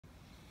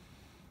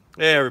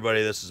Hey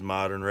everybody, this is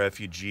Modern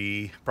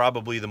Refugee.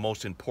 Probably the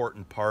most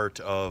important part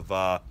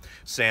of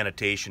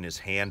sanitation is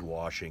hand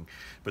washing.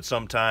 But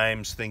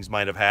sometimes things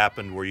might have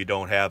happened where you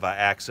don't have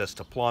access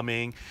to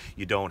plumbing,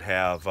 you don't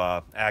have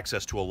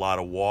access to a lot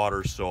of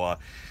water. So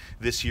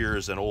this here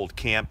is an old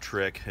camp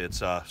trick.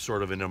 It's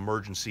sort of an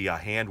emergency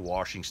hand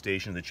washing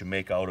station that you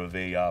make out of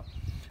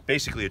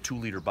basically a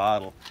 2-liter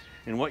bottle.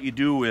 And what you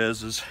do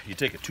is you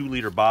take a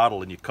 2-liter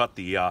bottle and you cut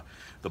the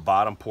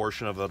bottom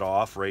portion of it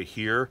off right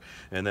here,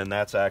 and then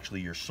that's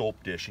actually your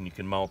soap dish, and you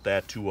can mount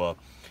that to a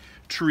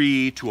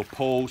tree, to a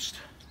post,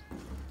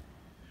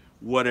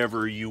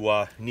 whatever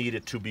you need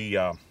it to be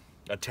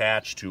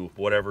attached to,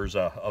 whatever's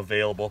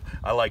available.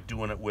 I like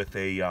doing it with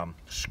a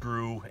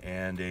screw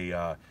and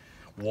a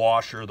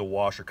washer. The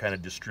washer kind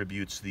of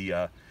distributes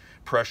the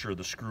pressure of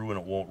the screw and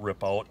it won't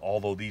rip out,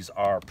 although these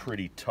are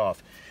pretty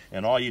tough.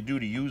 And all you do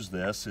to use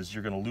this is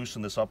you're going to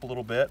loosen this up a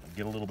little bit,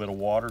 get a little bit of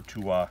water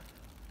to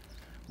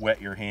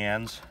wet your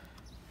hands,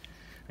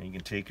 and you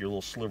can take your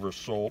little sliver of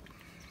soap,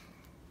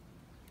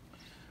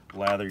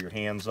 lather your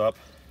hands up,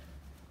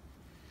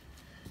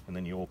 and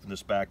then you open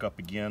this back up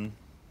again,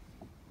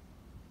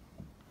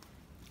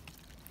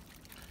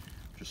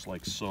 just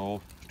like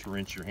so, to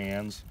rinse your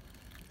hands,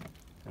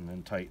 and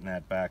then tighten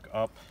that back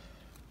up,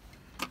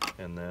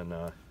 and then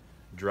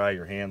dry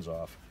your hands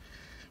off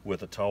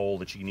with a towel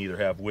that you can either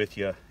have with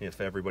you.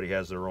 If everybody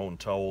has their own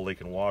towel, they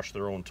can wash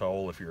their own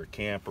towel if you're at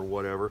camp or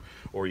whatever,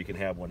 or you can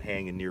have one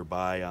hanging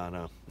nearby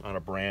on a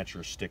branch or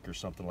a stick or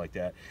something like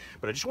that.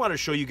 But I just wanted to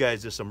show you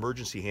guys this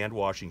emergency hand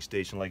washing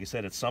station. Like I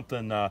said, it's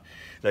something that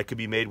could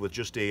be made with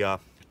just a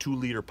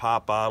 2-liter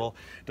pop bottle.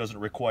 Doesn't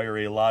require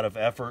a lot of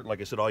effort.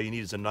 Like I said, all you need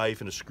is a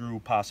knife and a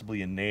screw,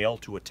 possibly a nail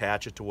to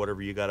attach it to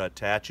whatever you got to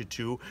attach it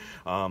to.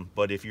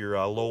 But if you're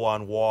low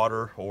on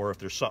water, or if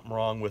there's something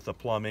wrong with the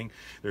plumbing,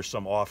 there's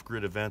some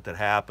off-grid event that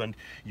happened,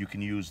 you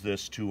can use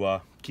this to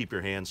keep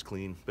your hands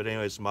clean. But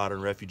anyways,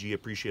 Modern Refugee,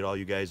 appreciate all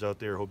you guys out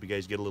there. Hope you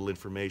guys get a little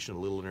information, a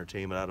little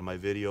entertainment out of my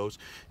videos.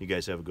 You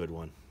guys have a good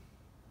one.